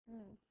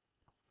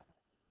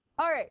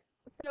All right,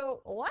 so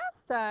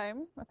last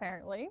time,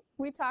 apparently,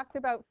 we talked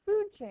about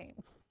food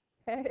chains,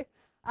 okay?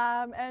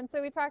 And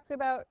so we talked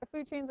about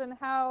food chains and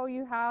how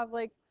you have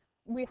like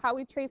how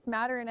we trace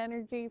matter and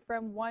energy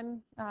from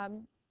one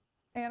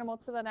animal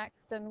to the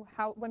next, and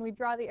how when we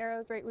draw the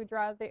arrows, right, we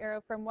draw the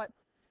arrow from what's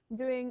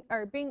doing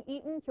or being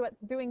eaten to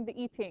what's doing the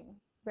eating,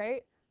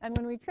 right? And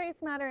when we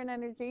trace matter and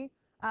energy,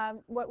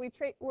 what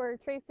we're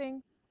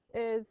tracing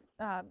is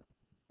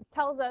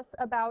tells us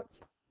about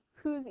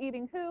who's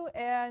eating who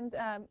and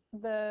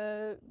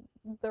the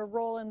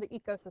role in the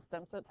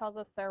ecosystem. So it tells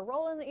us their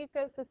role in the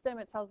ecosystem,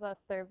 it tells us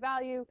their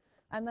value,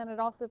 and then it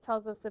also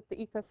tells us if the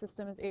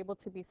ecosystem is able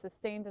to be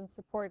sustained and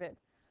supported.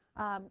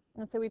 And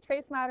so we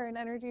trace matter and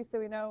energy so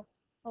we know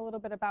a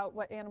little bit about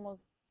what animals'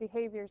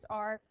 behaviors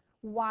are,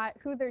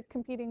 who they're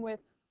competing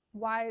with,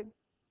 why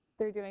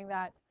they're doing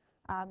that,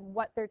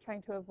 what they're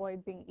trying to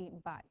avoid being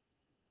eaten by.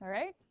 All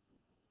right?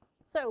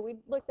 So we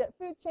looked at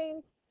food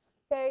chains,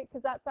 okay,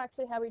 because that's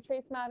actually how we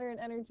trace matter and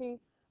energy.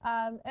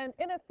 And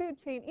in a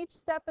food chain, each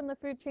step in the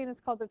food chain is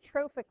called a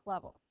trophic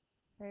level,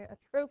 okay, a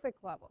trophic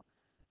level.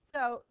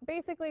 So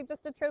basically,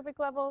 just a trophic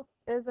level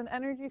is an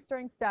energy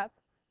storing step,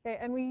 okay,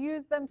 and we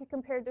use them to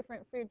compare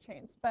different food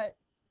chains. But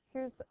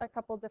here's a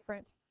couple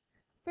different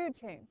food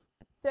chains.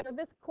 So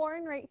this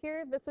corn right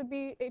here, this would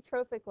be a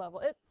trophic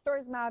level. It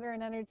stores matter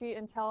and energy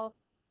until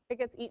it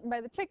gets eaten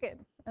by the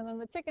chicken. And then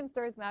the chicken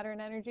stores matter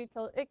and energy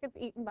till it gets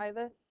eaten by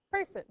the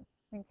person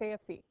in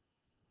KFC.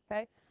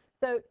 Okay?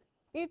 So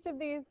each of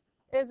these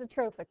is a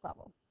trophic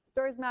level,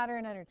 stores matter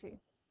and energy.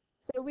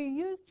 So we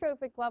use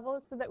trophic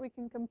levels so that we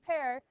can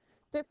compare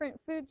different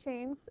food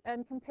chains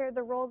and compare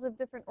the roles of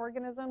different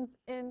organisms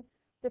in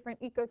different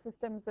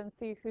ecosystems and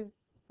see who's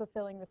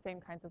fulfilling the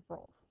same kinds of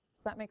roles.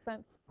 Does that make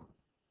sense?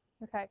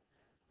 Okay,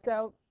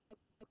 so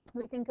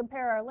we can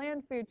compare our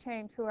land food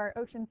chain to our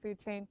ocean food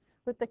chain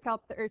with the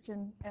kelp, the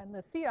urchin, and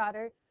the sea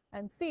otter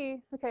and see,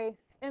 okay,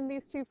 in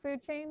these two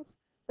food chains,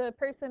 the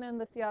person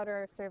and the sea otter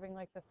are serving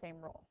like the same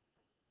role.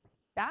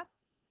 Yeah?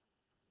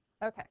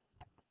 Okay.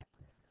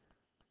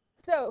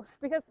 So,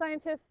 because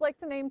scientists like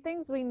to name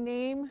things, we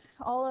name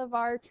all of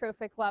our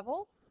trophic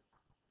levels.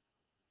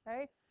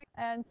 Okay?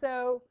 And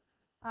so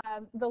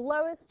the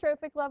lowest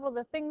trophic level,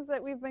 the things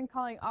that we've been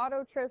calling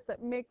autotrophs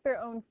that make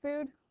their own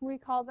food, we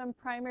call them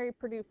primary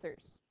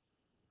producers.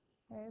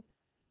 Okay?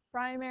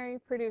 Primary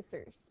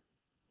producers.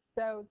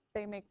 So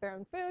they make their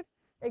own food.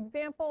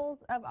 Examples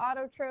of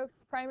autotrophs,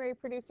 primary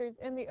producers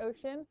in the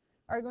ocean,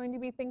 are going to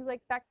be things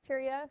like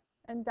bacteria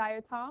and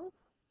diatoms,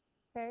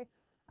 okay,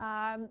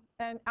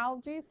 and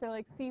algae, so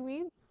like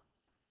seaweeds,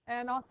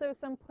 and also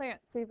some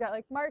plants. So you've got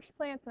like marsh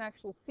plants and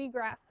actual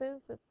seagrasses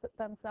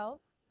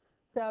themselves.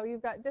 So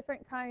you've got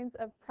different kinds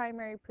of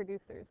primary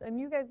producers. And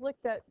you guys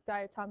looked at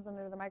diatoms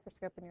under the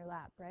microscope in your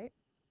lab, right?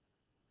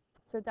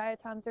 So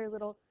diatoms are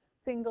little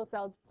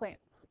single-celled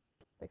plants.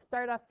 They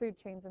start off food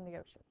chains in the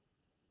ocean.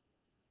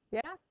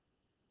 Yeah?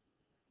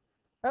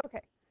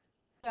 Okay.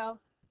 So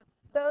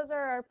those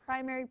are our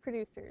primary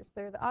producers.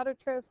 They're the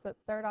autotrophs that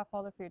start off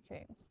all the food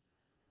chains.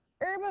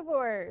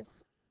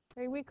 Herbivores,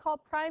 okay, we call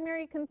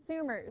primary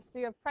consumers. So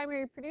you have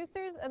primary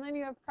producers and then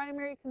you have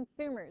primary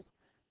consumers.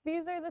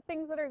 These are the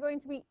things that are going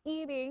to be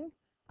eating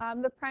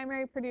the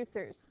primary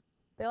producers.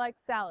 They like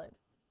salad.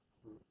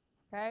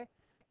 Okay?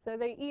 So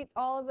they eat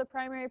all of the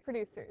primary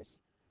producers.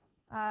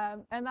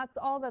 And that's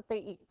all that they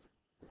eat.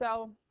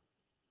 So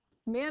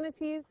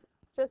manatees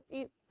just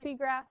eat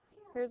seagrass.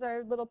 Here's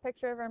our little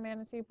picture of our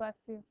manatee, bless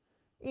you,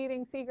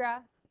 eating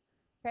seagrass.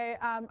 Okay,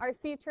 our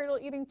sea turtle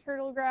eating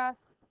turtle grass,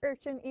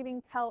 urchin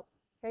eating kelp.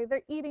 Okay,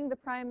 they're eating the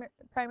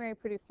primary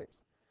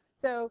producers.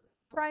 So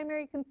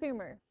primary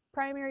consumer,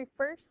 primary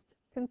first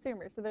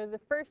consumer. So they're the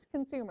first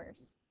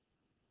consumers.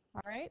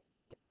 All right,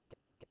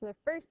 so the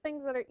first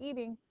things that are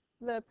eating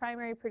the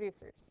primary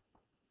producers.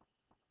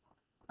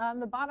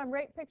 The bottom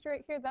right picture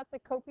right here, that's a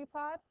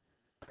copepod.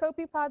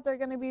 Copepods are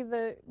going to be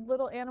the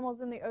little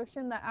animals in the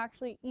ocean that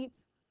actually eat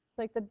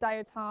like the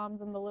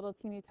diatoms and the little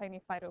teeny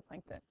tiny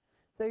phytoplankton.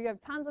 So you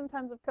have tons and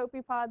tons of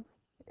copepods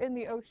in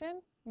the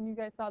ocean, and you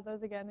guys saw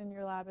those again in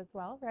your lab as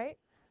well, right?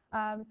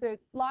 So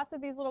lots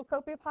of these little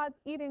copepods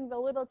eating the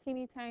little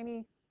teeny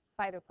tiny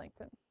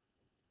phytoplankton,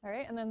 all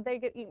right? And then they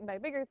get eaten by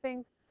bigger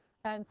things,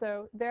 and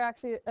so they're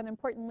actually an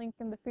important link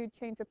in the food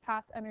chain to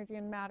pass energy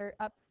and matter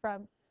up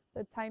from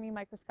the tiny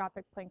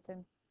microscopic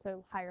plankton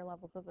to higher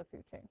levels of the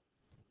food chain.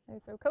 Okay,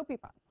 so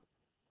copepods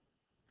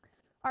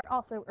are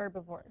also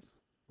herbivores.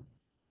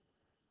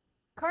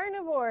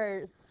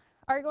 Carnivores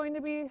are going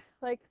to be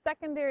like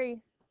secondary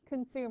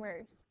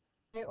consumers,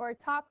 okay, or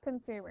top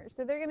consumers.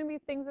 So they're going to be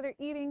things that are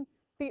eating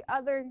the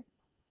other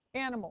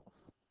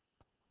animals.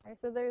 Okay,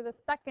 so they're the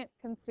second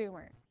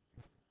consumer.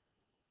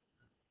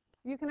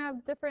 You can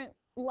have different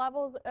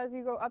levels as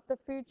you go up the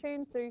food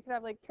chain. So you could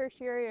have like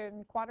tertiary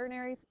and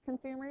quaternary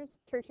consumers.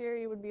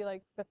 Tertiary would be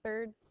like the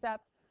third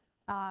step.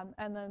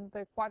 And then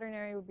the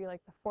quaternary would be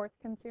like the fourth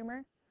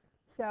consumer.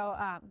 So,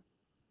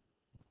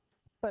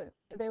 but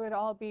they would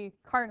all be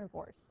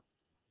carnivores.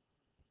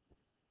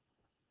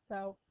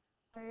 So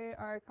they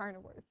are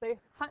carnivores. They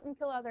hunt and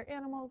kill other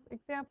animals.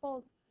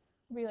 Examples,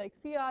 It'd be like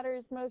sea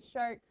otters, most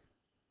sharks,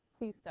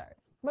 sea stars.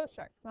 Most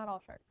sharks, not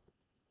all sharks.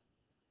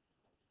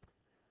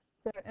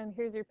 So, and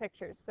here's your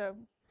pictures. So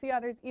sea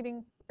otters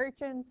eating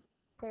urchins,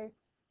 okay,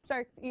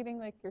 sharks eating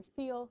like your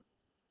seal,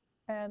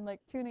 and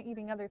like tuna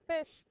eating other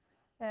fish,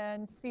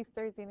 and sea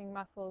stars eating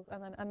mussels,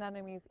 and then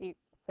anemones eat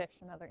fish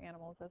and other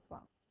animals as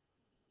well.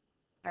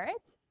 All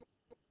right?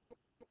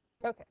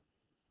 Okay.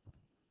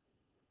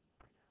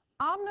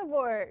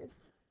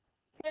 Omnivores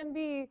can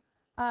be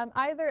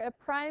either a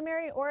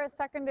primary or a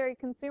secondary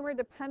consumer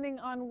depending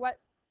on what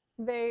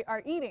they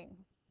are eating.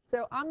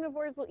 So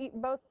omnivores will eat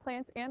both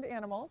plants and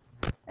animals.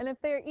 And if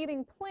they're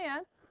eating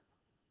plants,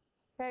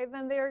 okay,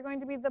 then they are going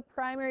to be the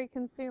primary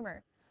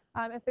consumer.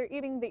 If they're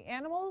eating the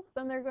animals,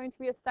 then they're going to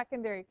be a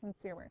secondary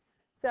consumer.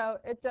 So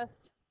it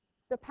just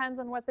depends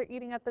on what they're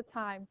eating at the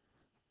time.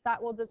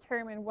 That will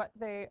determine what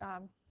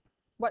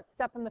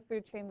step in the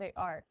food chain they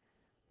are.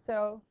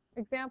 So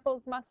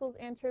examples, mussels,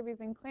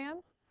 anchovies, and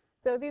clams.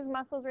 So these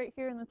mussels right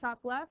here in the top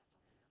left,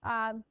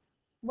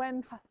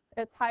 when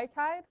it's high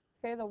tide,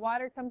 okay, the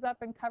water comes up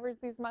and covers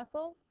these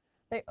mussels.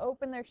 They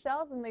open their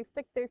shells and they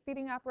stick their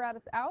feeding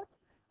apparatus out,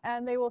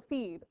 and they will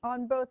feed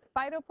on both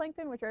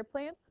phytoplankton, which are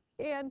plants,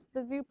 and the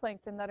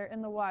zooplankton that are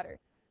in the water.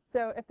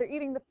 So if they're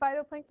eating the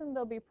phytoplankton,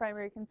 they'll be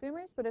primary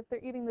consumers, but if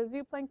they're eating the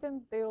zooplankton,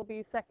 they will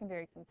be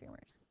secondary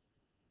consumers.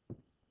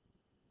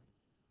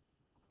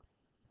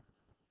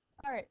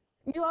 All right,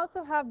 you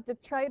also have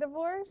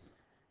detritivores.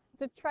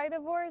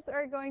 Detritivores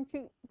are going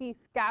to be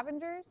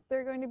scavengers.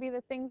 They're going to be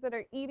the things that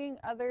are eating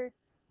other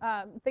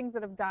things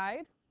that have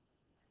died.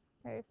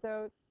 Okay,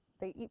 so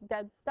they eat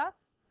dead stuff.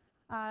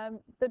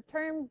 The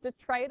term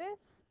detritus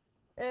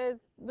is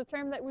the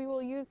term that we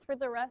will use for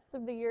the rest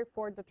of the year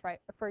for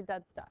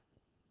dead stuff.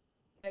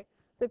 Okay,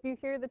 so if you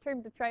hear the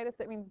term detritus,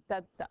 it means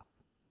dead stuff.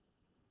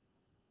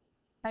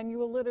 And you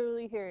will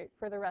literally hear it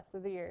for the rest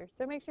of the year.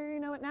 So make sure you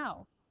know it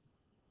now.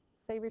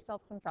 Save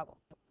yourself some trouble.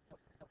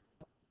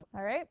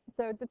 All right,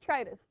 so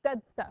detritus,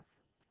 dead stuff.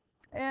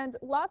 And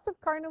lots of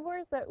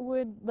carnivores that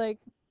would like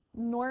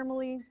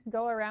normally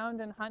go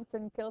around and hunt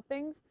and kill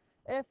things,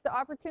 if the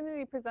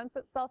opportunity presents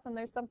itself and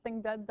there's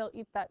something dead, they'll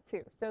eat that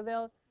too. So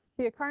they'll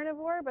be a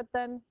carnivore, but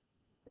then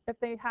if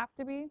they have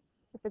to be,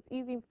 if it's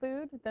easy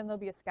food, then they'll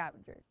be a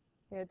scavenger,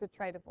 okay, a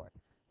detritivore.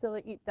 So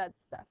they'll eat dead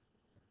stuff.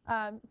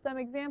 Some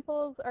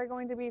examples are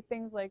going to be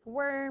things like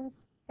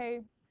worms,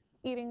 okay,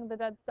 eating the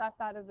dead stuff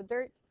out of the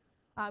dirt.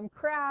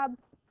 Crabs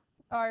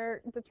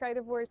are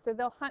detritivores, so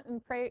they'll hunt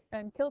and prey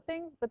and kill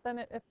things, but then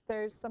if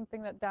there's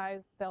something that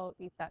dies, they'll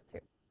eat that too.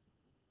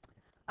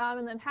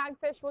 And then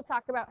hagfish, we'll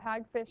talk about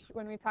hagfish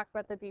when we talk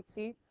about the deep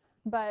sea.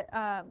 But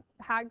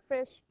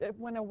hagfish,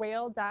 when a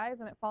whale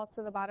dies and it falls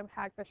to the bottom,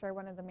 hagfish are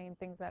one of the main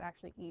things that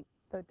actually eat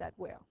the dead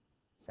whale.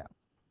 So,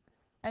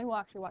 and we'll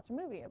actually watch a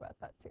movie about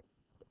that too.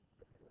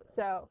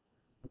 So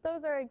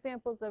those are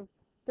examples of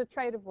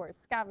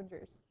detritivores,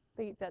 scavengers.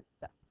 They eat dead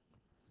stuff.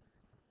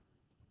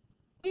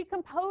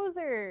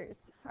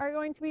 Decomposers are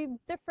going to be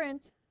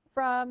different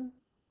from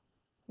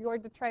your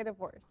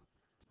detritivores.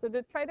 So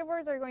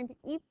detritivores are going to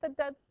eat the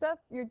dead stuff.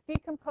 Your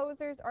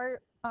decomposers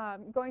are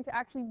going to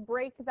actually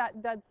break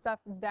that dead stuff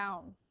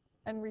down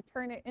and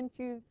return it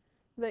into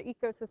the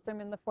ecosystem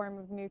in the form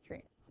of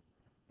nutrients.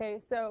 Okay,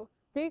 so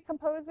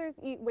decomposers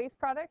eat waste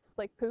products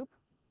like poop,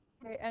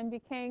 okay, and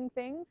decaying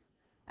things,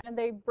 and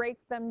they break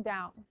them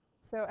down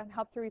and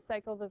help to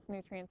recycle those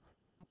nutrients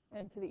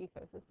into the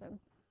ecosystem.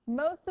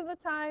 Most of the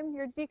time,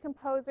 your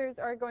decomposers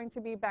are going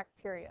to be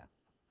bacteria,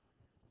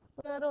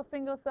 little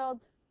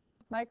single-celled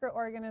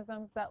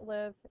microorganisms that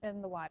live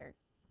in the water.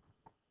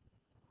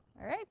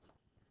 All right?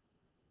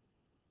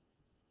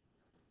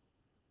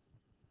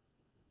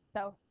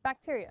 So,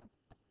 bacteria,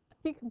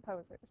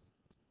 decomposers.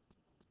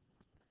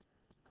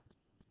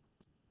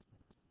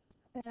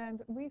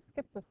 And we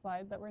skipped a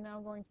slide that we're now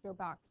going to go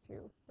back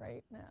to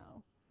right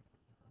now.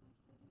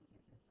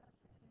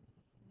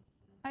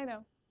 I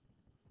know.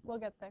 We'll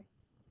get there.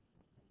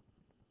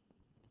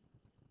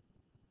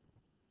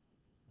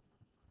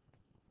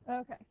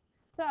 Okay,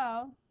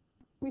 so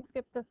we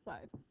skipped this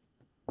slide.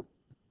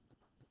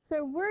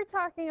 So we're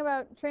talking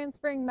about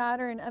transferring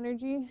matter and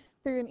energy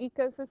through an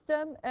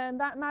ecosystem, and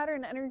that matter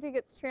and energy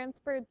gets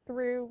transferred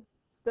through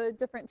the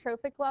different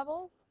trophic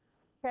levels,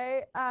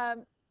 okay?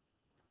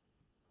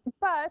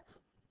 But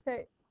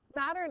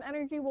matter and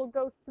energy will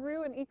go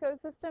through an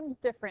ecosystem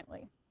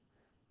differently,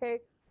 okay?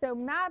 So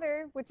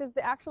matter, which is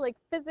the actual like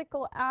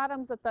physical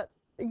atoms that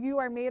you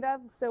are made of,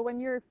 so when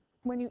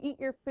you eat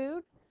your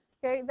food,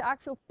 okay, the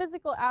actual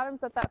physical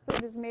atoms that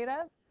food is made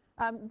of,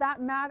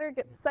 that matter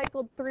gets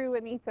cycled through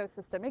an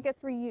ecosystem. It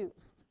gets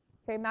reused.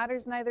 Okay, matter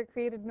is neither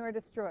created nor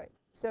destroyed,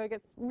 so it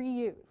gets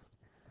reused.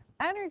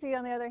 Energy,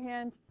 on the other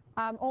hand,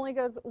 only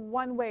goes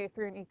one way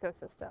through an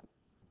ecosystem.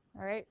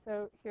 All right,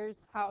 so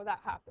here's how that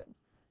happens.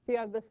 So you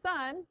have the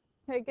sun,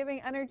 okay,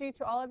 giving energy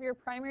to all of your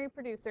primary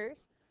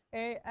producers,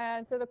 okay,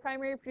 and so the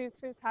primary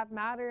producers have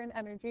matter and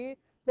energy.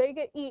 They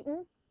get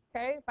eaten,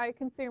 okay, by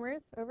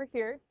consumers over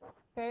here,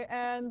 okay,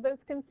 and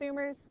those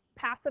consumers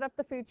pass it up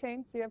the food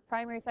chain. So you have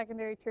primary,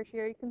 secondary,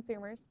 tertiary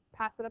consumers,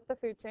 pass it up the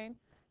food chain.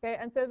 Okay,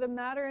 and so the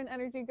matter and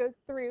energy goes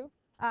through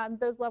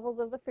those levels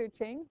of the food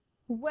chain.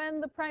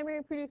 When the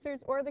primary producers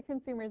or the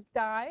consumers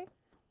die,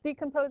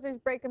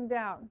 decomposers break them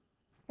down.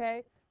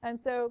 Okay, and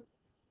so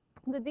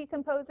the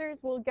decomposers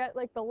will get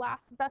like the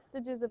last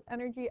vestiges of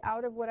energy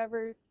out of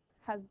whatever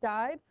has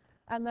died,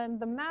 and then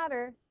the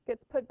matter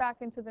gets put back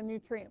into the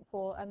nutrient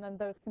pool, and then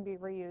those can be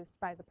reused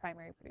by the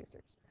primary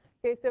producers.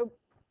 Okay, so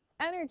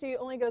energy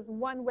only goes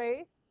one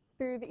way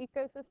through the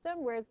ecosystem,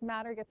 whereas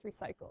matter gets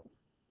recycled.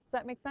 Does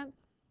that make sense?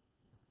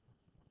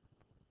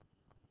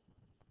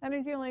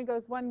 Energy only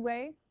goes one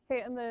way,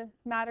 okay, and the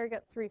matter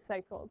gets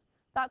recycled.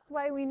 That's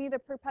why we need a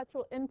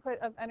perpetual input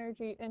of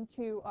energy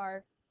into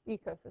our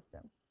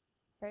ecosystem.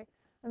 Okay?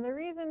 And the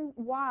reason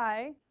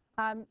why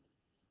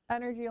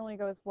energy only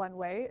goes one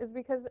way is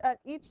because at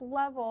each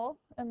level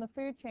in the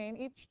food chain,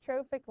 each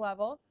trophic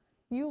level,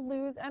 you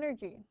lose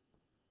energy.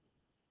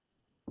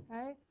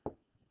 Okay?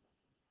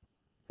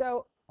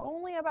 So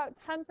only about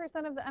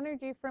 10% of the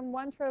energy from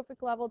one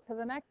trophic level to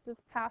the next is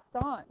passed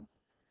on.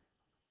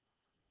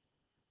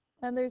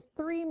 And there's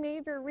three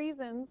major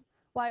reasons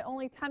why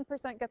only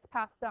 10% gets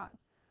passed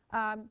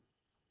on.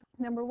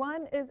 Number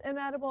one is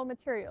inedible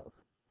materials.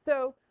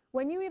 So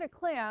when you eat a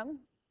clam,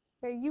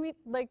 okay, you eat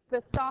like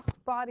the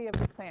soft body of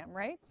the clam,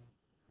 right?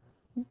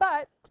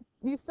 But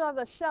you still have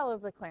the shell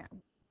of the clam.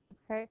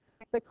 Okay?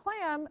 The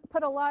clam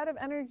put a lot of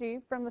energy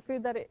from the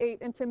food that it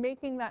ate into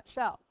making that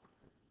shell.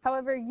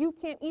 However, you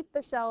can't eat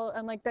the shell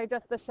and like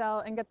digest the shell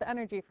and get the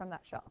energy from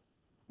that shell.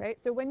 Right?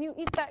 So when you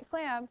eat that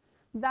clam,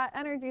 that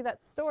energy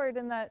that's stored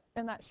in that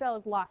shell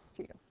is lost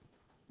to you.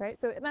 Right?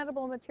 So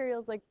inedible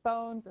materials like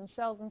bones and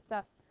shells and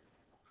stuff,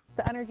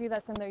 the energy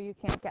that's in there you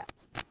can't get.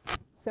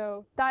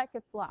 So that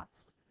gets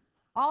lost.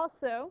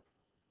 Also,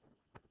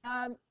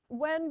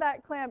 when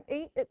that clam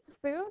ate its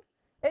food,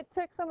 it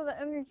took some of the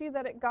energy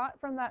that it got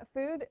from that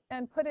food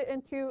and put it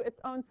into its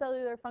own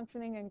cellular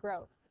functioning and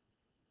growth.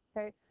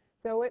 Okay,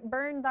 so it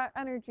burned that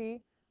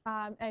energy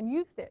and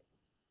used it.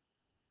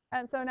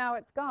 And so now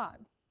it's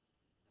gone.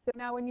 So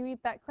now when you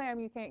eat that clam,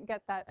 you can't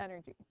get that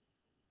energy.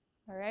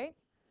 All right?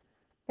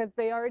 Because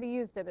they already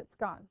used it, it's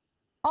gone.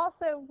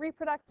 Also,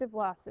 reproductive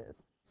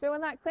losses. So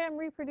when that clam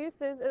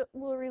reproduces, it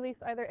will release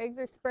either eggs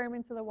or sperm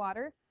into the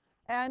water,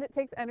 and it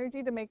takes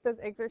energy to make those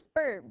eggs or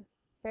sperm.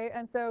 Okay,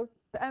 and so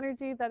the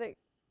energy that it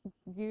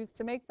used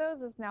to make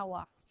those is now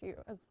lost to you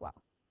as well.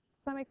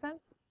 Does that make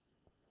sense?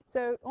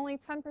 So only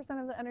 10%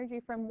 of the energy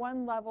from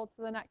one level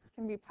to the next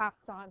can be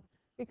passed on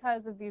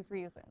because of these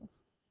reasons.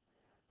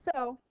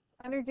 So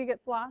energy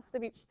gets lost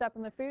at each step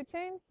in the food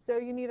chain, so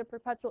you need a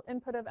perpetual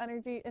input of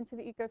energy into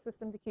the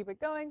ecosystem to keep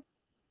it going.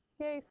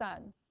 Yay,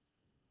 sun.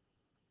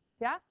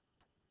 Yeah?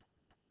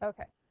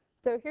 Okay.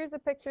 So here's a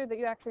picture that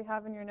you actually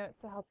have in your notes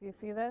to help you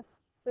see this.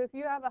 So if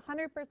you have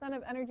 100%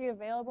 of energy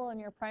available in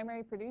your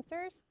primary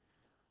producers,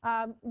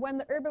 when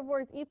the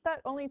herbivores eat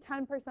that, only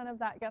 10% of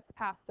that gets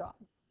passed on.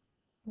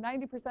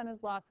 90%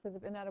 is lost because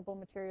of inedible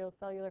materials,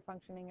 cellular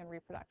functioning, and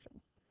reproduction.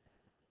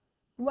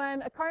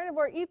 When a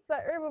carnivore eats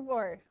that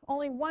herbivore,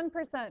 only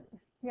 1%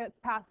 gets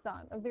passed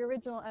on of the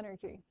original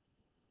energy.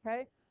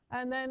 Okay?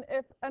 And then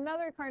if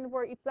another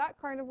carnivore eats that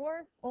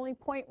carnivore, only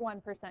 0.1%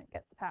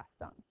 gets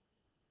passed on.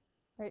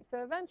 Right?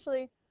 So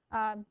eventually,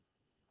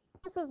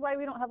 this is why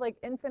we don't have like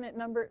infinite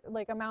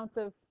amounts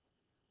of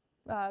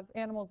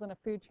animals in a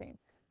food chain.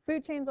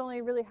 Food chains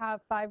only really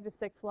have 5 to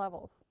 6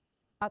 levels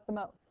at the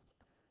most,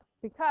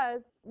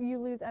 because you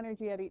lose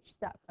energy at each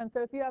step. And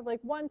so if you have like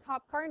one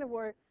top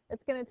carnivore,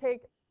 it's going to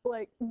take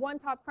like one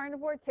top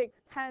carnivore takes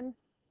 10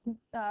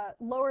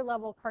 lower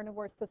level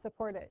carnivores to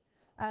support it.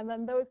 And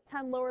then those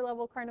 10 lower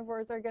level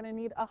carnivores are going to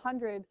need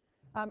 100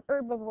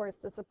 herbivores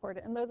to support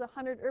it. And those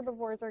 100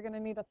 herbivores are going to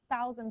need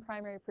 1,000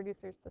 primary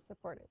producers to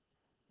support it.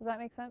 Does that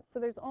make sense? So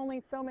there's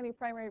only so many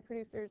primary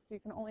producers, so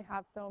you can only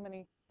have so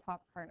many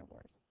top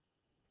carnivores.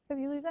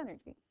 Because you lose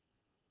energy.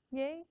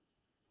 Yay?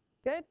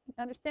 Good?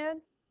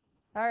 Understand?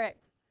 All right.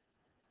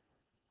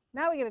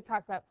 Now we get to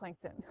talk about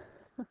plankton.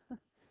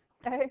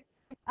 Okay?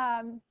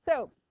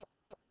 So,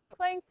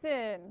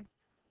 plankton.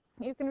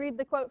 You can read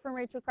the quote from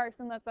Rachel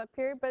Carson that's up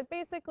here, but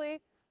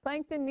basically,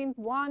 plankton means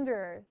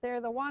wanderer.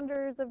 They're the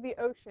wanderers of the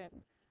ocean.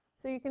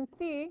 So you can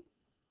see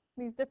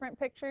these different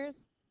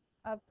pictures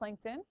of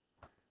plankton.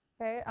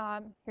 Okay,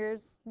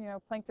 here's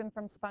plankton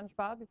from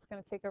SpongeBob. It's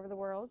going to take over the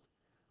world.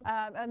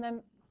 And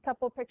then a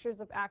couple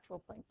pictures of actual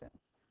plankton,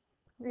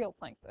 real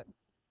plankton.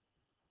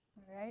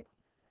 All right.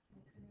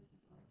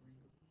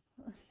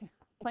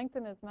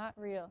 Plankton is not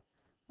real.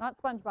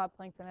 Not SpongeBob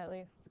plankton, at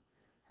least.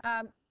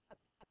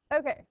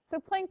 Okay, so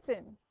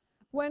plankton.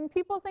 When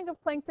people think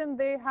of plankton,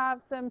 they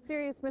have some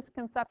serious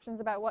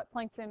misconceptions about what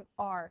plankton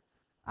are.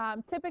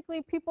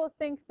 Typically, people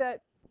think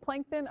that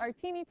plankton are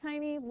teeny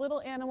tiny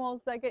little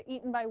animals that get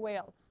eaten by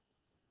whales.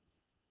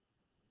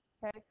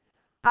 Okay.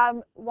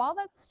 While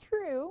that's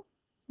true,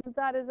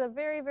 that is a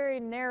very, very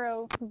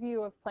narrow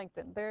view of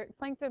plankton.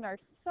 Plankton are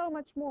so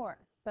much more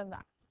than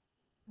that.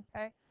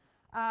 Okay.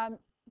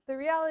 The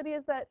reality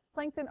is that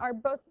plankton are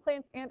both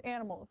plants and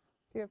animals.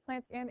 So you have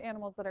plants and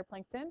animals that are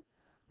plankton.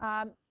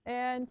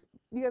 And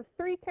you have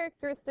 3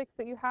 characteristics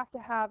that you have to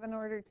have in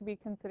order to be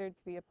considered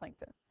to be a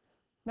plankton.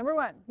 Number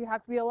 1, you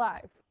have to be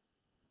alive.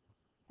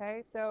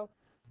 Okay, so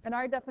in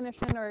our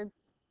definition or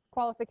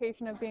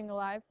qualification of being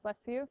alive, bless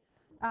you,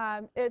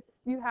 it's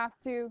you have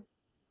to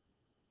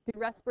do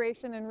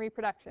respiration and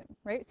reproduction,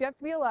 right? So you have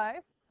to be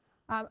alive.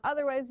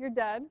 Otherwise, you're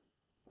dead,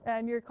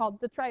 and you're called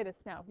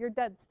detritus now. You're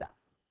dead stuff.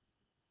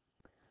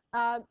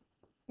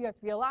 You have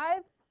to be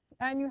alive,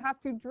 and you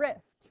have to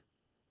drift,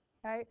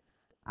 okay?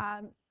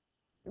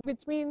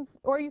 Which means,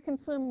 or you can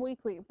swim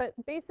weakly. But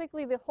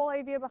basically, the whole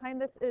idea behind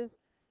this is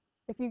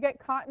if you get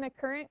caught in a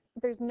current,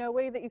 there's no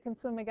way that you can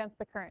swim against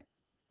the current.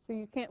 So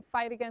you can't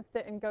fight against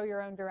it and go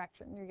your own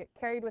direction. You get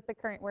carried with the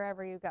current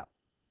wherever you go,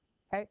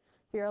 okay?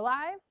 So you're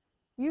alive,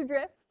 you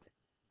drift,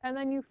 and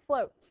then you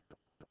float,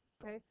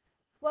 okay?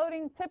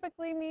 Floating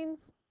typically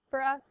means,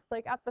 for us,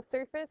 like at the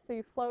surface, so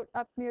you float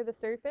up near the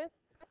surface.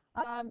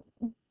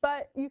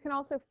 But you can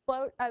also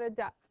float at a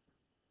depth.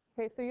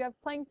 Okay, so you have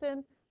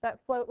plankton that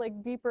float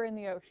like deeper in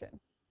the ocean.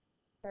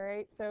 All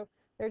right, so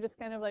they're just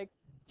kind of like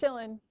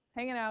chilling,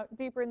 hanging out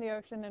deeper in the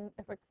ocean, and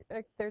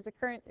if there's a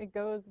current, it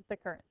goes with the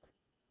current.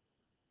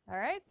 All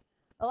right,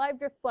 alive,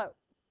 drift, float.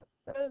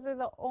 Those are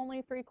the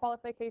only 3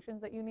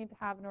 qualifications that you need to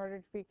have in order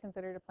to be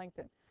considered a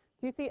plankton.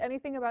 Do you see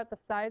anything about the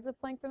size of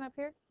plankton up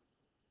here?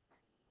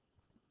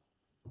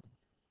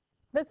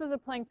 This is a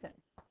plankton.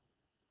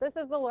 This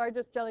is the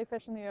largest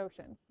jellyfish in the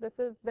ocean. This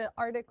is the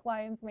Arctic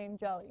lion's mane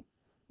jelly.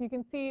 You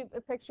can see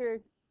the picture,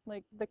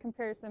 like the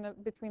comparison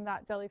between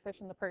that jellyfish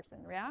and the person,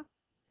 yeah?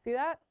 See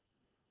that?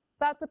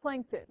 That's a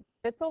plankton.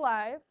 It's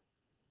alive.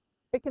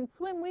 It can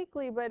swim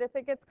weakly, but if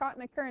it gets caught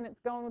in a current,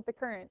 it's going with the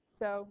current.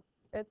 So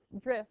it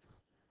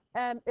drifts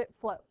and it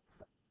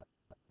floats.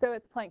 So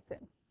it's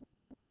plankton,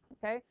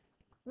 okay?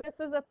 This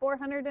is a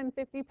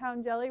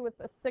 450-pound jelly with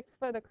a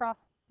 6-foot across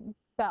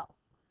bell,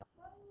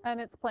 and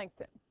it's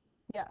plankton,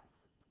 yes.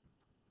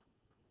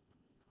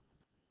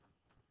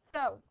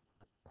 So,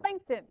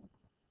 plankton,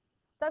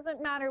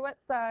 doesn't matter what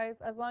size,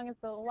 as long as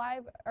it's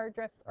alive or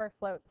drifts or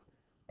floats,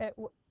 it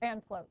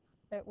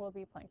will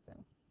be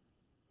plankton.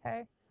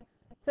 Okay.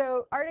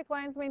 So Arctic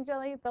lion's mane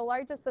jelly, the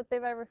largest that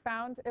they've ever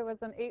found, it was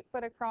an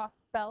 8-foot across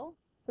bell.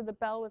 So the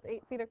bell was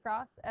 8 feet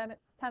across, and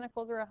its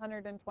tentacles were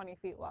 120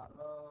 feet long.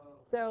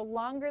 So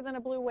longer than a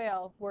blue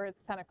whale were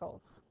its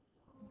tentacles.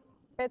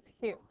 It's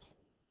huge.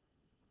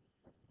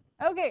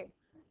 Okay,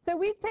 so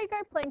we take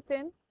our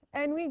plankton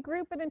and we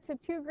group it into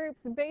 2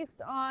 groups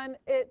based on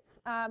its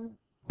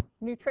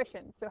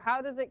nutrition. So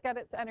how does it get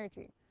its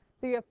energy?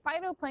 So you have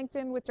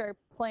phytoplankton, which are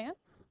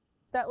plants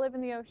that live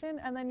in the ocean,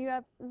 and then you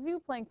have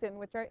zooplankton,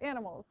 which are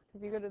animals,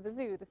 because you go to the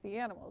zoo to see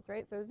animals,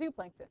 right? So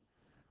zooplankton.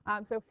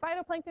 So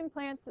phytoplankton,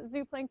 plants,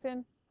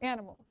 zooplankton,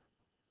 animals.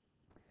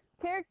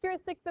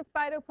 Characteristics of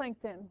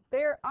phytoplankton: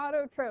 they're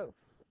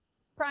autotrophs,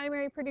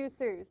 primary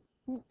producers,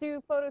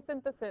 do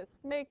photosynthesis,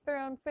 make their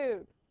own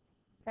food.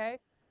 Okay,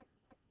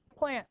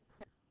 plants.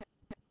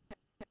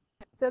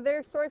 So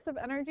their source of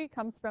energy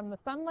comes from the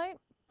sunlight,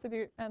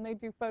 and they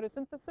do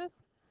photosynthesis.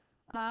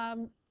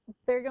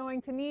 They're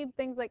going to need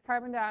things like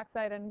carbon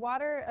dioxide and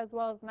water, as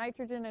well as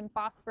nitrogen and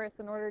phosphorus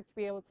in order to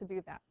be able to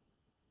do that,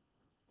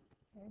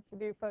 okay, to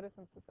do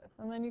photosynthesis.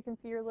 And then you can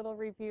see your little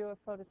review of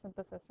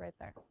photosynthesis right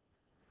there.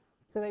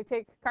 So they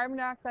take carbon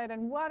dioxide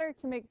and water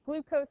to make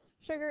glucose,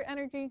 sugar,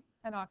 energy,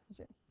 and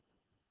oxygen.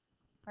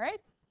 All right?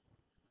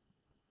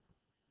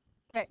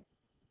 Okay.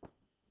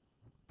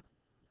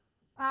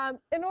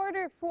 In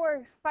order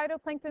for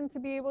phytoplankton to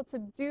be able to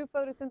do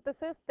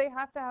photosynthesis, they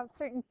have to have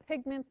certain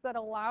pigments that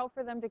allow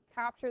for them to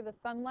capture the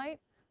sunlight,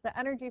 the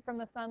energy from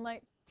the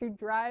sunlight, to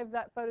drive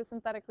that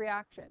photosynthetic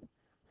reaction.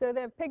 So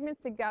they have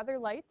pigments to gather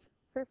light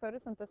for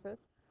photosynthesis.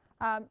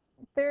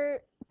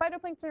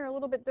 Phytoplankton are a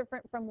little bit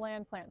different from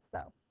land plants,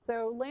 though.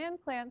 So land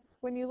plants,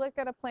 when you look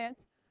at a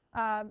plant,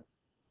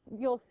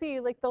 you'll see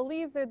like the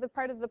leaves are the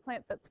part of the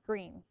plant that's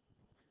green,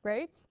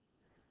 right?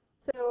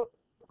 So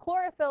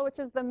chlorophyll, which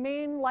is the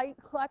main light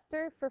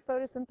collector for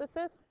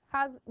photosynthesis,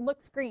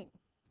 looks green.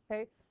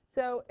 Okay,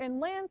 so in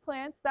land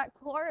plants, that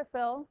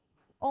chlorophyll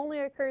only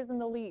occurs in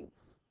the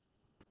leaves.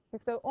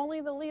 Okay, so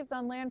only the leaves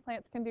on land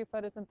plants can do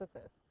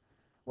photosynthesis.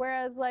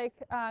 Whereas like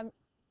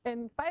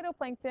in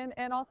phytoplankton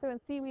and also in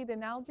seaweed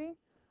and algae,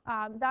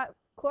 that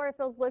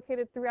chlorophyll is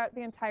located throughout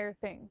the entire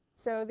thing.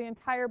 So the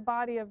entire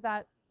body of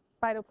that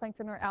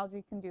phytoplankton or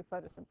algae can do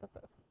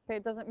photosynthesis. Okay,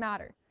 it doesn't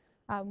matter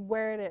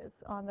where it is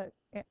on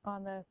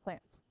the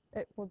plant.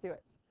 It will do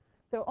it.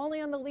 So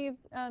only on the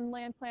leaves on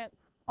land plants,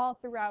 all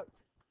throughout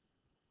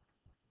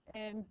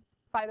in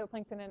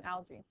phytoplankton and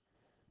algae.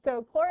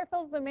 So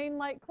chlorophyll is the main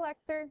light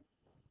collector,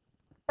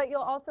 but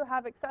you'll also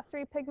have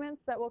accessory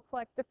pigments that will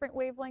collect different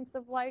wavelengths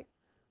of light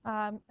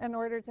in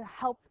order to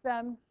help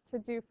them to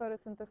do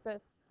photosynthesis.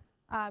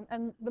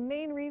 And the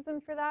main reason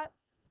for that,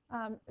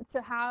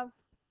 to have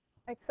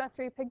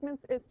accessory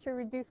pigments, is to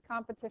reduce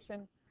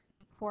competition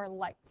for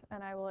light.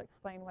 And I will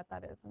explain what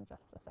that is in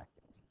just a second.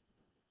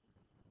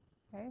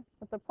 Okay,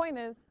 but the point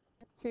is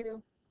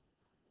to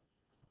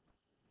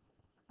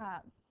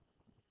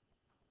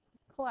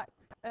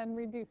collect and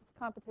reduce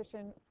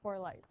competition for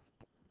light.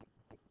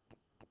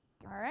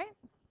 All right.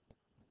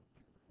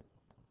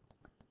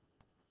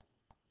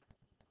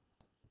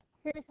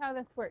 Here's how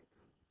this works.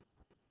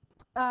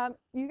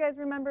 You guys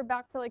remember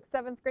back to like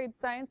 7th grade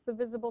science, the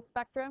visible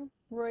spectrum,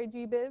 Roy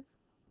G. Biv?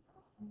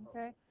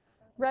 Okay.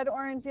 Red,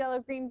 orange, yellow,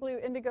 green, blue,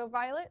 indigo,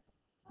 violet.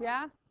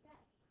 Yeah?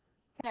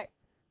 Okay.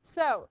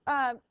 So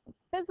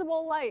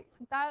visible light,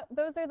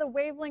 those are the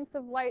wavelengths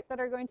of light that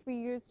are going to be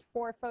used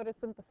for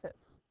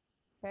photosynthesis.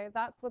 Okay,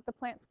 that's what the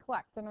plants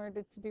collect in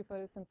order to do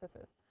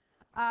photosynthesis.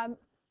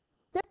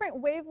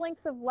 Different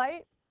wavelengths of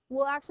light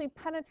will actually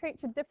penetrate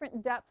to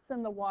different depths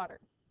in the water.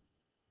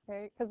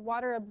 Okay, because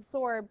water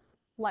absorbs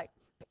light.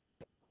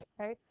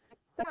 Okay,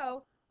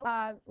 so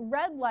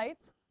red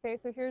light. Okay,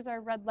 so here's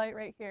our red light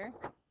right here.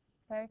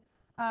 Okay,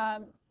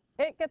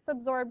 it gets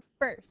absorbed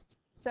first.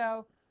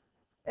 So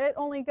it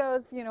only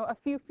goes, you know, a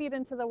few feet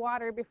into the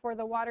water before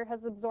the water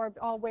has absorbed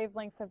all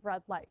wavelengths of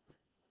red light.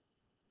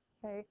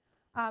 Okay,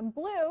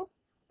 blue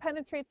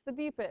penetrates the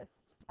deepest.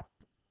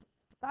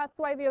 That's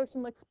why the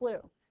ocean looks blue,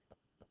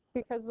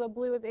 because the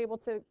blue is able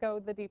to go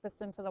the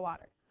deepest into the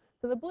water.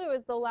 So the blue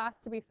is the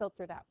last to be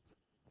filtered out,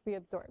 to be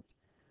absorbed.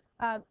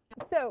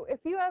 So if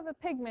you have a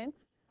pigment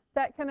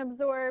that can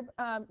absorb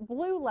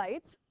blue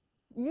light,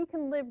 you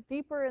can live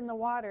deeper in the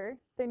water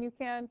than you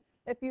can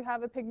if you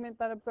have a pigment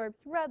that absorbs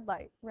red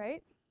light,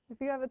 right? If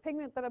you have a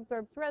pigment that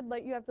absorbs red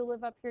light, you have to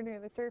live up here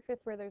near the surface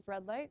where there's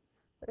red light.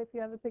 But if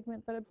you have a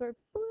pigment that absorbs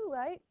blue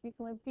light, you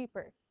can live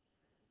deeper,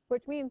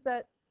 which means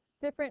that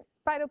different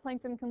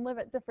phytoplankton can live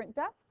at different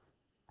depths,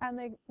 and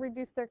they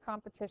reduce their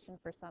competition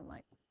for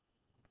sunlight.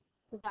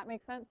 Does that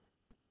make sense?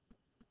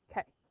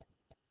 Okay.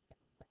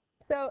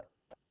 So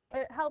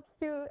it helps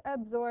to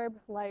absorb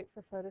light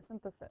for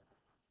photosynthesis.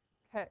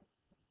 Okay.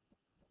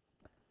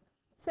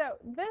 So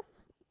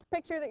this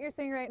picture that you're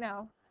seeing right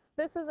now,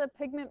 this is a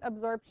pigment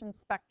absorption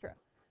spectra.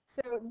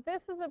 So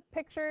this is a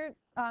picture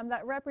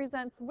that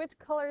represents which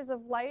colors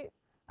of light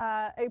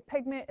a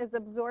pigment is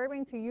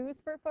absorbing to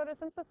use for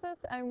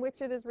photosynthesis and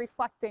which it is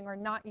reflecting or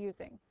not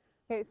using.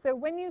 Okay, so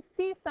when you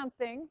see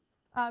something,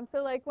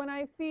 so like when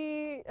I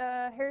see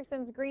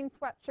Harrison's green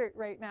sweatshirt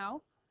right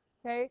now,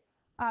 okay,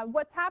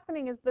 what's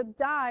happening is the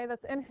dye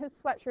that's in his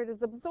sweatshirt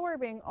is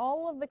absorbing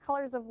all of the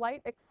colors of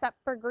light except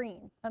for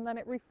green, and then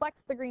it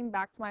reflects the green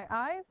back to my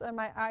eyes, and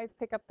my eyes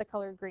pick up the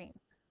color green.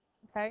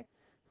 Okay,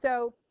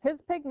 so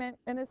his pigment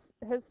and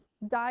his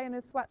dye in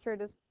his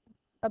sweatshirt is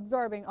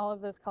absorbing all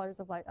of those colors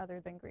of light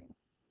other than green.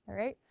 All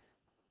right,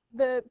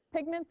 the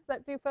pigments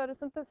that do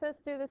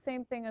photosynthesis do the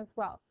same thing as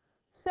well.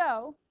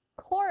 So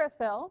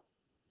chlorophyll,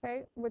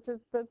 okay, which is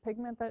the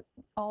pigment that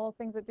all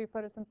things that do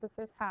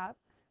photosynthesis have,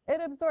 it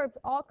absorbs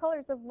all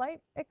colors of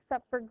light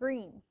except for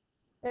green.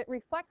 It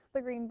reflects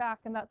the green back,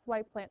 and that's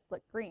why plants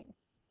look green.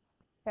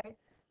 Okay,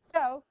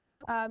 so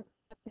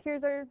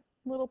here's our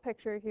little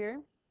picture here.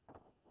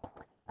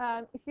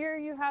 Here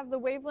you have the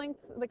wavelengths,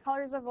 the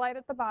colors of light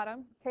at the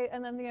bottom, okay,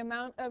 and then the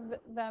amount of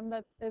them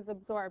that is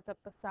absorbed at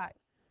the side.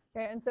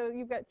 Okay, and so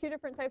you've got two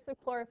different types of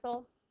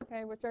chlorophyll,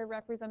 okay, which are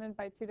represented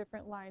by two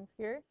different lines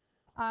here.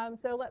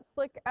 So let's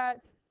look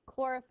at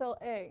chlorophyll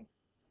A,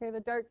 okay, the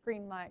dark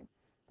green line.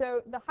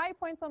 So the high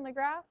points on the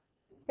graph,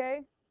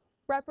 okay,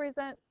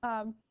 represent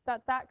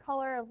that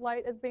color of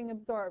light is being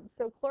absorbed.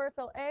 So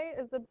chlorophyll A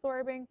is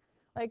absorbing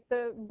like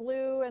the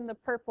blue and the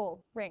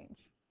purple range,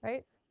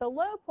 right? The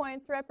low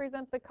points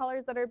represent the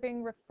colors that are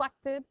being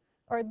reflected,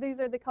 or these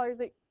are the colors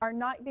that are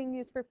not being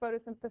used for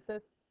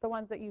photosynthesis, the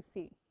ones that you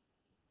see.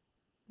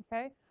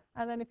 Okay,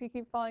 and then if you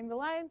keep following the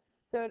line,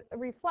 so it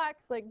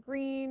reflects like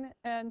green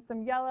and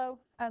some yellow,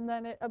 and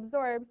then it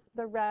absorbs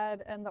the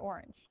red and the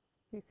orange.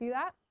 Do you see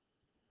that?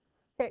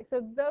 Okay,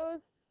 so those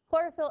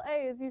chlorophyll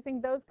A is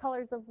using those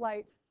colors of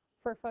light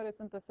for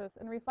photosynthesis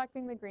and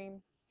reflecting the green,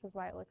 which is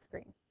why it looks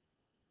green.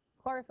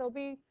 Chlorophyll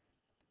B,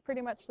 pretty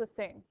much the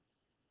same.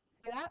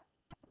 See that?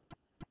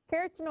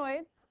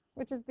 Carotenoids,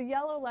 which is the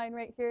yellow line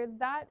right here,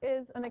 that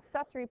is an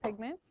accessory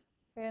pigment,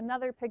 okay,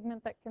 another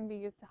pigment that can be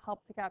used to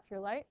help to capture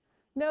light.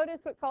 Notice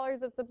what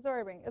colors it's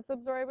absorbing. It's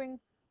absorbing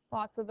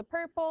lots of the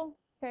purple,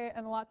 okay,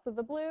 and lots of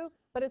the blue,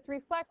 but it's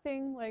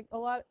reflecting like a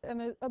lot,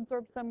 and it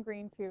absorbs some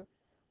green too.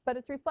 But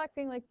it's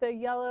reflecting like the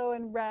yellow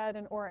and red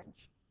and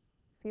orange.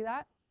 See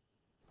that?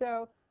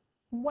 So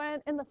when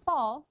in the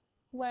fall,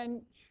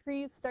 when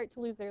trees start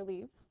to lose their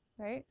leaves,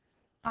 right,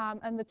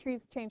 and the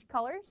trees change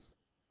colors,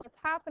 what's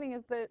happening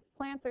is the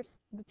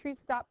trees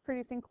stop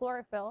producing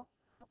chlorophyll,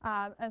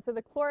 and so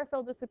the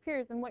chlorophyll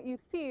disappears, and what you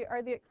see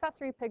are the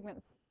accessory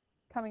pigments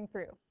coming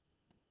through.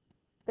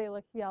 They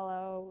look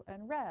yellow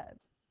and red,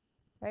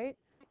 right?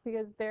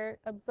 Because they're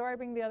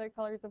absorbing the other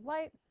colors of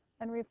light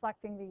and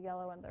reflecting the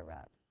yellow and the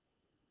red.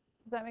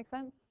 Does that make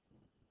sense?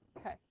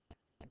 Okay.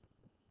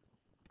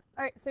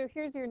 All right, so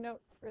here's your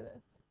notes for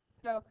this.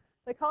 So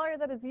the color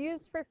that is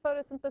used for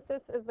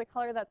photosynthesis is the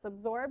color that's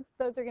absorbed.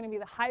 Those are going to be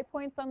the high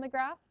points on the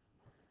graph.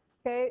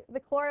 Okay, the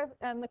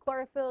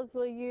chlorophylls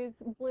will use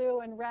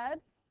blue and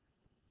red.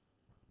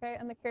 Okay,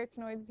 and the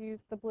carotenoids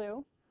use the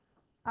blue.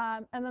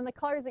 And then the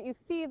colors that you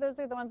see, those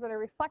are the ones that are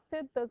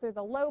reflected. Those are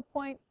the low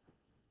points.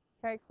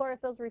 Okay,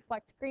 chlorophylls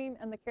reflect green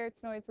and the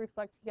carotenoids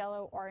reflect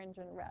yellow, orange,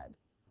 and red.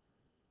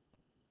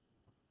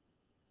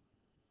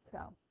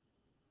 So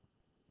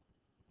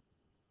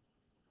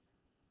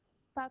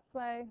that's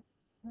why,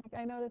 like,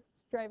 I noticed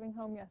driving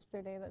home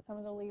yesterday that some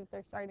of the leaves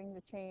are starting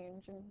to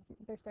change and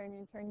they're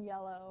starting to turn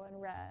yellow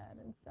and red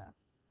and stuff.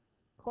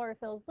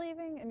 Chlorophyll's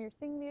leaving and you're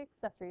seeing the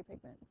accessory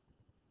pigments.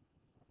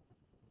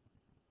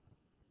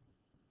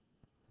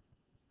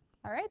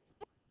 All right.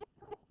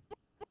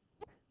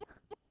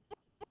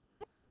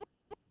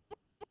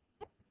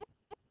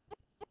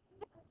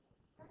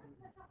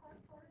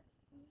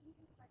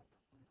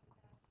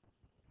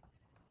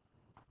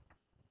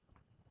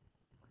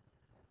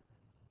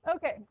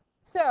 Okay,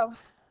 so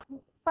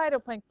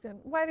phytoplankton.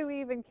 Why do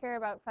we even care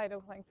about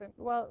phytoplankton?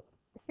 Well,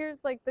 here's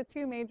like the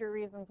two major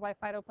reasons why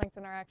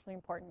phytoplankton are actually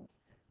important.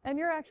 And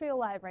you're actually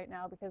alive right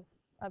now because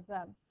of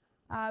them.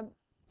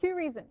 Two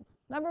reasons.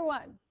 Number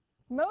one,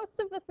 most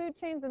of the food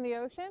chains in the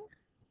ocean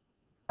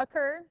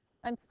occur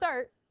and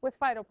start with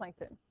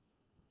phytoplankton.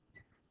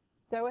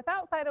 So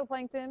without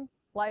phytoplankton,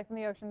 life in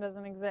the ocean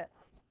doesn't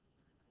exist.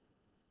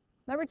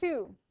 Number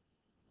two,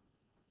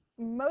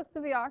 most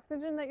of the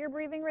oxygen that you're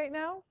breathing right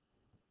now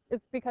is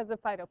because of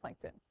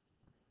phytoplankton.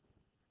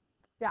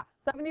 Yeah,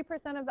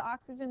 70% of the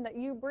oxygen that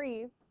you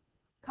breathe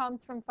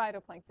comes from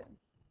phytoplankton.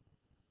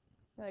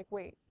 You're like,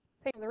 wait,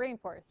 save the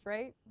rainforest,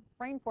 right?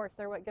 Rainforests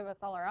are what give us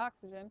all our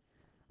oxygen.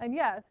 And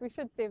yes, we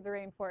should save the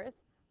rainforest,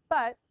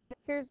 but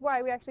here's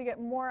why we actually get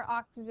more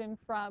oxygen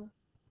from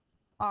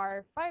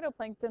our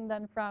phytoplankton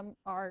than from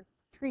our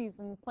trees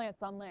and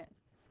plants on land.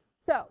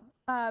 So,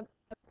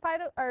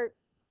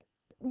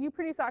 you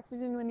produce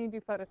oxygen when you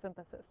do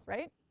photosynthesis,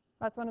 right?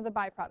 That's one of the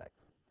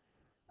byproducts.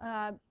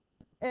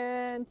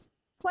 And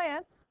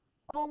plants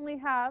only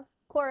have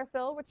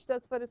chlorophyll, which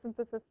does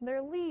photosynthesis in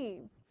their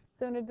leaves.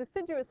 So in a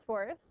deciduous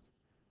forest,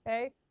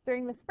 okay,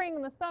 during the spring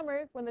and the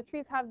summer, when the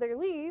trees have their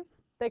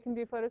leaves, they can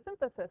do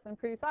photosynthesis and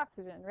produce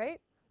oxygen, right?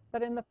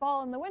 But in the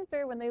fall and the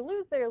winter, when they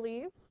lose their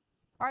leaves,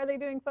 are they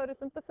doing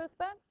photosynthesis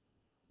then?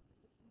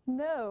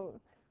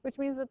 No, which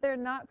means that they're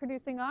not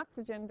producing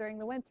oxygen during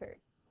the winter,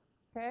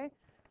 okay?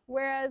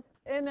 Whereas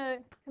in a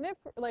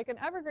like an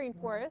evergreen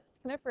forest,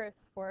 coniferous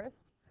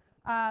forest,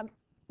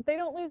 they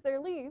don't lose their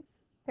leaves,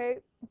 okay,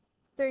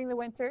 during the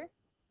winter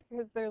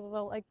because they're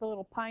like the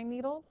little pine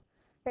needles,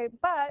 okay,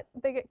 but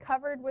they get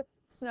covered with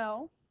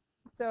snow,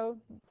 so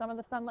some of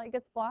the sunlight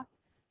gets blocked,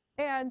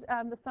 and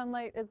the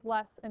sunlight is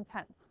less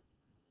intense,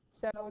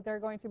 so they're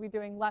going to be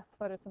doing less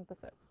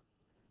photosynthesis.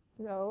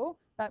 So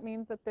that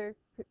means that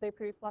they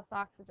produce less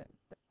oxygen.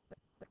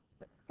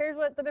 Here's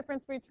what the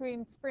difference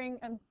between spring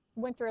and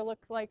winter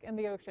looks like in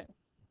the ocean.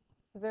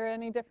 Is there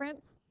any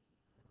difference?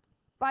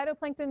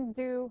 Phytoplankton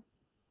do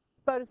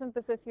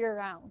photosynthesis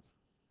year-round.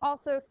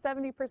 Also,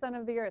 70%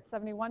 of the Earth,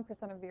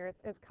 71% of the Earth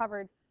is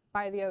covered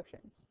by the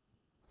oceans.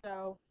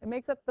 So it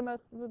makes up the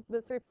most of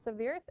the surface of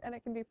the Earth, and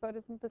it can do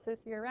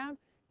photosynthesis year-round.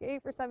 You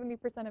eat for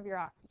 70% of your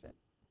oxygen.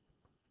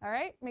 All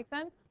right, make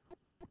sense?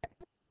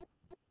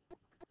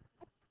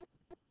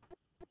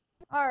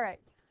 All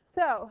right,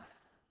 so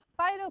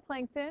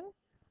phytoplankton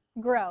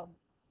grow.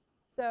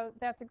 So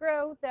they have to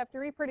grow, they have to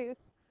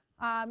reproduce,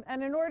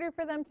 and in order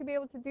for them to be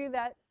able to do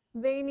that,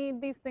 they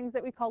need these things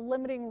that we call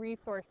limiting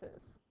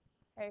resources.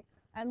 Okay,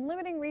 and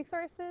limiting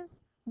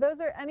resources, those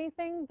are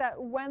anything that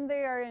when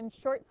they are in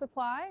short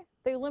supply,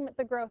 they limit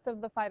the growth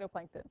of the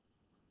phytoplankton.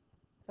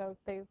 So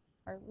they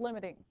are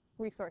limiting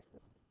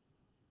resources.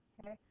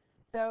 Okay,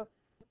 so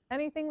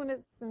anything when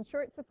it's in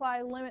short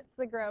supply limits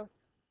the growth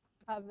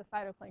of the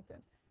phytoplankton.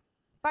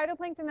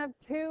 Phytoplankton have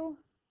two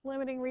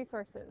limiting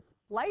resources,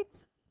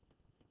 light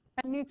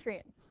and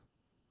nutrients.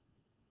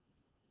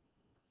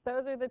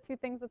 Those are the two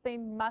things that they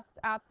must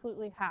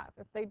absolutely have.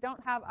 If they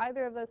don't have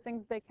either of those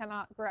things, they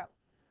cannot grow.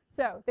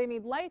 So they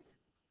need light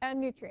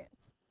and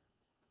nutrients.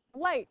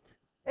 Light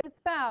is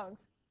found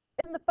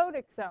in the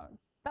photic zone.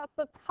 That's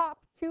the top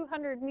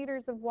 200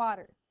 meters of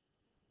water.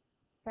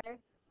 Okay?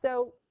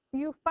 So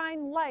you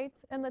find light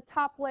in the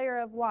top layer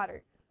of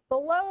water.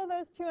 Below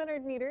those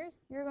 200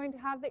 meters, you're going to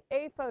have the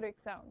aphotic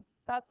zone.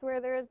 That's where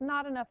there is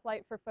not enough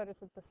light for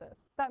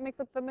photosynthesis. That makes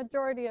up the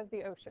majority of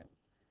the ocean.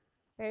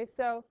 Okay,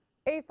 so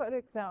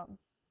aphotic zone.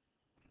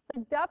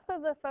 The depth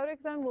of the photic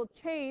zone will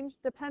change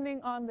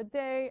depending on the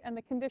day and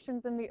the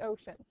conditions in the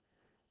ocean.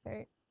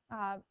 Okay,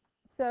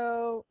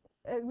 so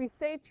we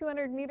say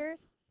 200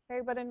 meters,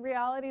 okay, but in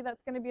reality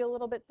that's going to be a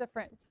little bit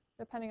different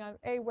depending on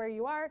where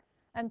you are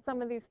and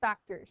some of these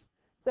factors.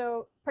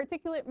 So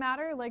particulate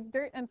matter like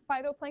dirt and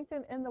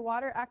phytoplankton in the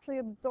water actually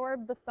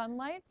absorb the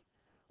sunlight,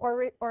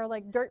 or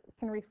like dirt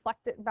can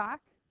reflect it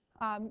back,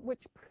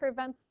 which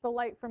prevents the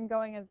light from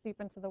going as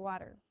deep into the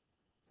water.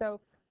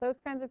 So those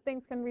kinds of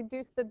things can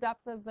reduce the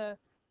depth of the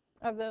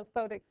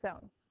photic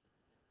zone.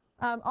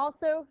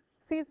 Also,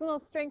 seasonal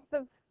strength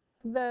of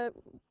the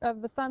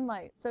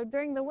sunlight. So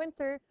during the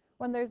winter,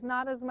 when there's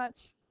not as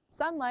much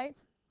sunlight,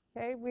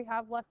 okay, we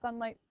have less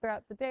sunlight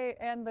throughout the day,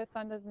 and the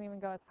sun doesn't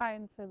even go as high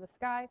into the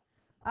sky.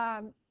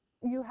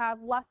 You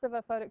have less of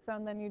a photic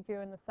zone than you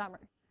do in the summer.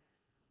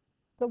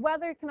 The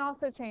weather can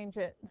also change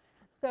it.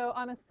 So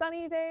on a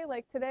sunny day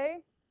like today,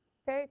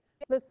 okay,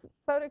 this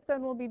photic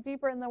zone will be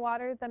deeper in the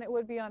water than it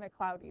would be on a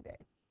cloudy day.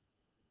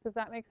 Does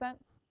that make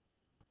sense?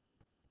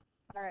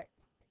 All right.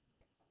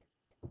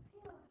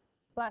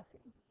 Bless you.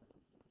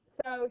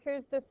 So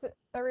here's just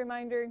a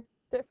reminder,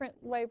 different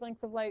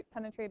wavelengths of light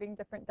penetrating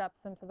different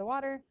depths into the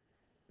water.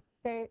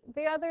 Okay,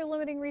 the other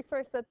limiting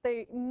resource that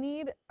they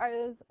need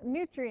is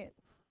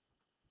nutrients.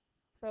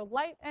 So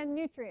light and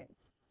nutrients.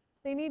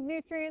 They need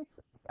nutrients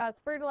as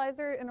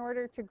fertilizer in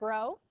order to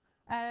grow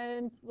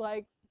and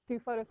like do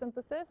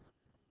photosynthesis.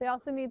 They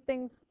also need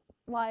things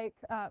like,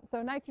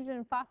 so nitrogen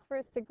and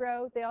phosphorus to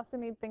grow. They also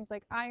need things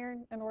like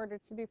iron in order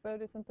to do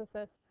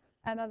photosynthesis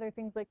and other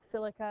things like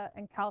silica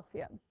and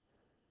calcium.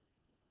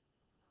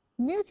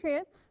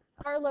 Nutrients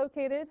are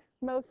located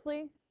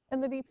mostly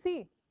in the deep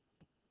sea,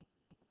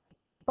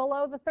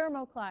 below the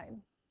thermocline,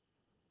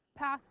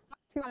 past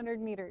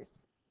 200 meters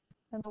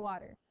in the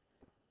water.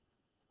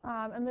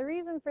 And the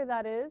reason for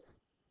that is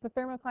the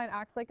thermocline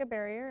acts like a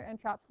barrier and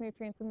traps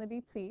nutrients in the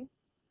deep sea.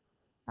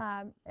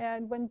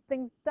 And when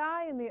things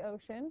die in the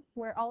ocean,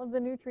 where all of the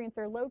nutrients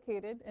are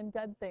located in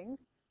dead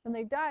things, when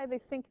they die, they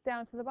sink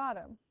down to the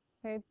bottom.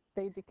 Okay?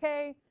 They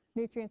decay,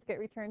 nutrients get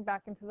returned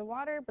back into the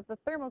water, but the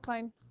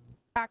thermocline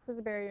acts as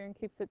a barrier and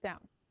keeps it down.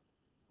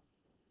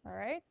 All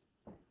right?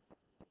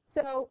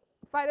 So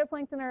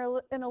phytoplankton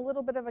are in a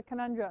little bit of a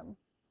conundrum.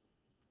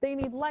 They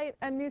need light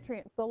and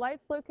nutrients. The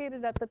light's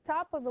located at the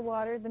top of the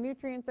water. The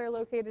nutrients are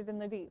located in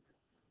the deep.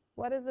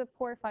 What is a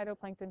poor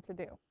phytoplankton to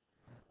do?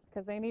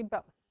 Because they need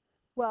both.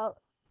 Well,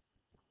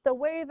 the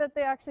way that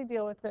they actually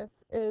deal with this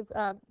is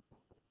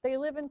they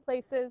live in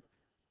places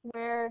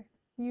where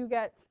you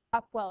get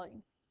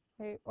upwelling,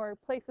 okay, or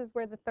places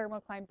where the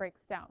thermocline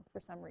breaks down for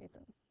some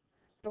reason.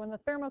 So when the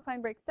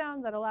thermocline breaks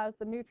down, that allows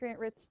the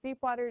nutrient-rich deep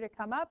water to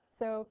come up.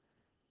 So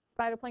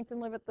phytoplankton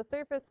live at the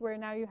surface where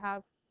now you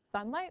have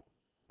sunlight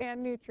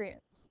and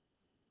nutrients.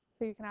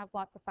 So you can have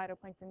lots of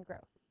phytoplankton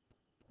growth.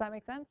 Does that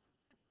make sense?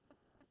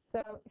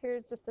 So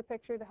here's just a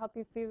picture to help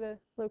you see the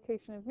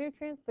location of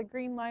nutrients. The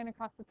green line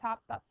across the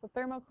top, that's the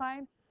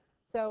thermocline.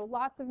 So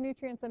lots of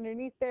nutrients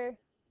underneath there,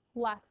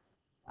 less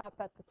up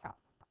at the top.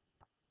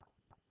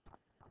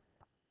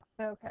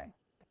 Okay,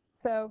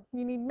 so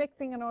you need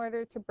mixing in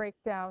order to break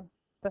down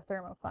the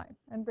thermocline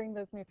and bring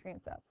those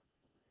nutrients up.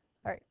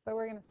 All right, but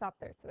we're going to stop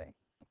there today.